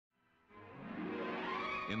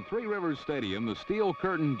In Three Rivers Stadium, the Steel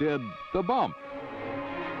Curtain did the bump.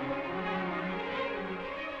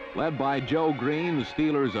 Led by Joe Green, the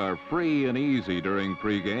Steelers are free and easy during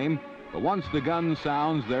pregame, but once the gun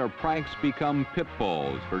sounds, their pranks become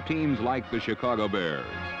pitfalls for teams like the Chicago Bears.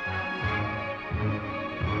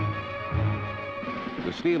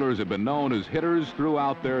 The Steelers have been known as hitters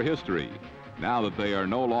throughout their history. Now that they are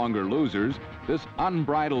no longer losers, this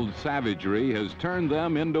unbridled savagery has turned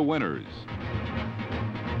them into winners.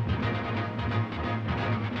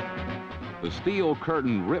 The Steel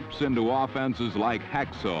Curtain rips into offenses like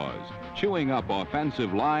hacksaws, chewing up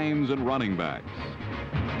offensive lines and running backs.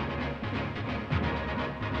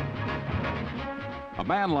 A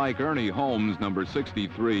man like Ernie Holmes, number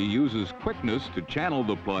 63, uses quickness to channel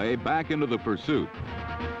the play back into the pursuit.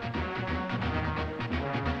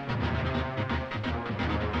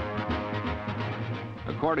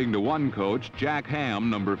 According to one coach, Jack Ham,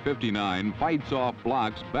 number 59, fights off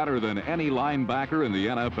blocks better than any linebacker in the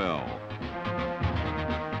NFL.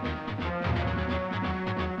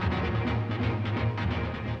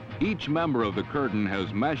 Each member of the Curtain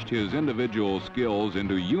has meshed his individual skills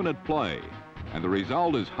into unit play, and the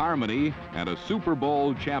result is harmony and a Super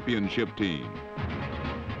Bowl championship team.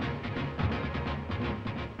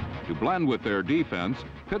 To blend with their defense,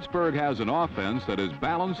 Pittsburgh has an offense that is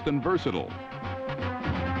balanced and versatile.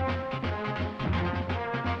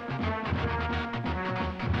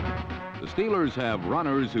 The Steelers have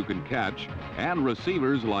runners who can catch and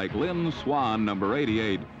receivers like Lynn Swan, number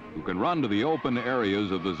 88, who can run to the open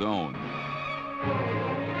areas of the zone.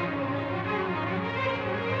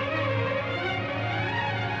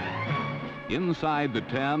 Inside the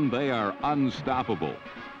 10, they are unstoppable.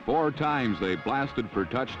 4 times they blasted for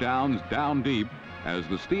touchdowns down deep as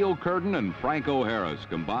the Steel Curtain and Franco Harris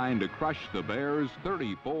combined to crush the Bears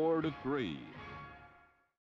 34-3.